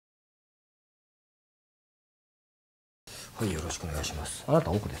はい、よろしくお願いします。あな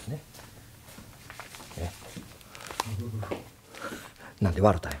た奥ですね。なんで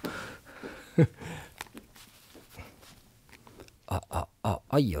笑ったんや。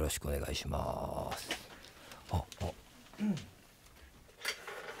はい、よろしくお願いします。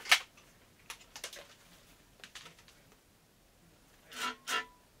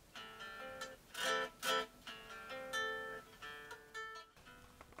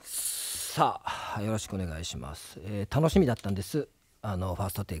さあ、よろしくお願いします。楽しみだったんです。ファー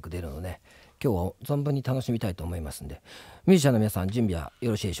ストテイク出るのね。今日は存分に楽しみたいと思いますんで、ミュージシャンの皆さん準備は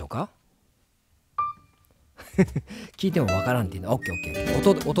よろしいでしょうか？聞いてもわからんっていうのは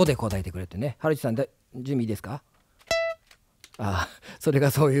OKOK 音で答えてくれてね。春内さんで準備いいですか？ああ、それ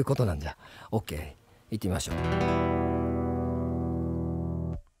がそういうことなんじゃ。 OK、 行ってみましょう。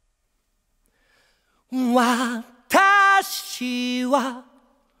私は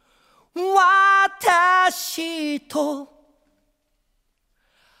私と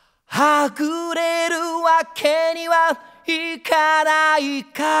はぐれるわけにはいかない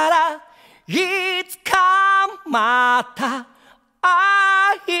から、いつかまた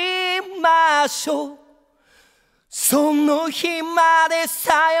会いましょう。その日まで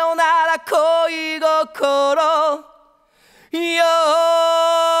さよなら恋心よ。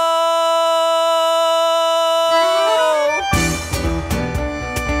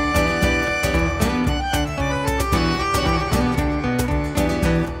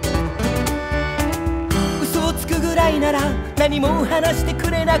嘘をつくぐらいなら何も話して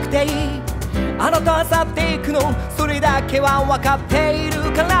くれなくていい。あなたは去っていくの、それだけは分かってい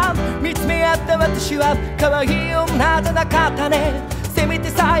るから。見つめ合った私は可愛い女じゃなかったね。せめて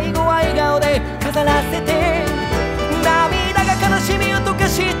最後は笑顔で飾らせて。涙が悲しみを溶か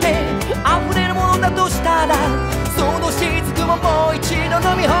して溢れるものだとしたら、その雫ももう一度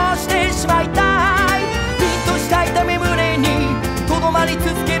飲み干してしまいたい。凛とした痛み胸にとどまり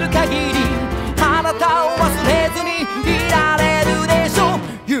続ける限り、あなたを忘れずにいられるでしょう。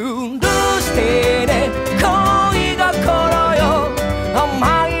許してね恋心よ。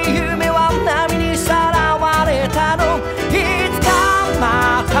甘い夢は波にさらわれたの。いつか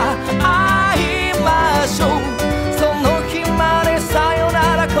また会いましょう。その日までさよ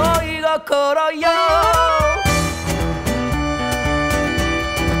なら恋心よ。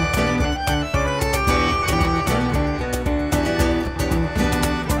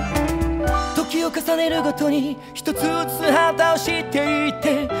時を重ねるごとに一つずつ旗を知っていっ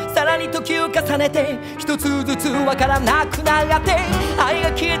て、さらに時を重ねて一つずつわからなくなって、愛が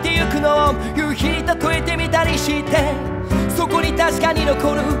消えてゆくのを夕日に例えてみたりして、そこに確かに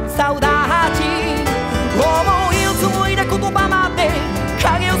残るサウダージ。思いを紡いだ言葉まで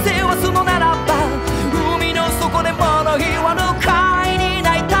影を背負わすのならば、海の底で物言わぬ貝に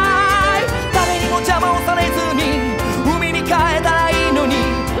なりたい。誰にも邪魔をされずに海に帰ったらいいのに、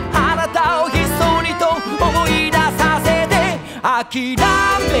あなたをひっそりと思い出させて諦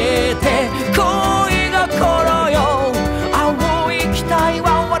めて恋心よ。青い期待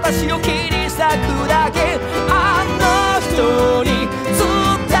は私を切り裂くだけ。あの人に伝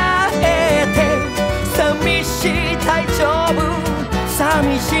えて、寂しい大丈夫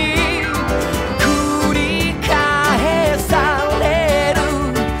寂しい繰り返される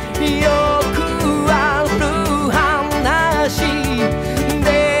よくある話。出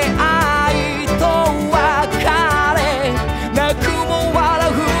会いと別れ、泣くも笑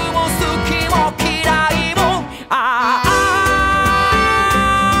うも好きも嫌いも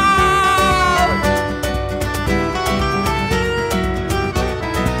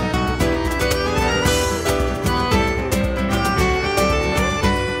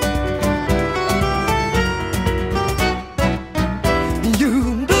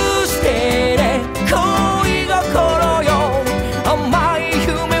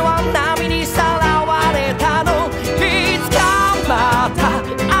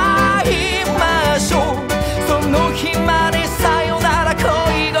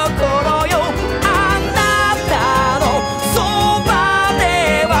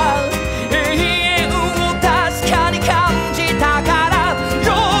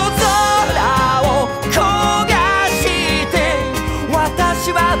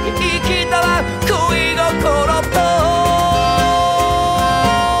生きたわ恋心と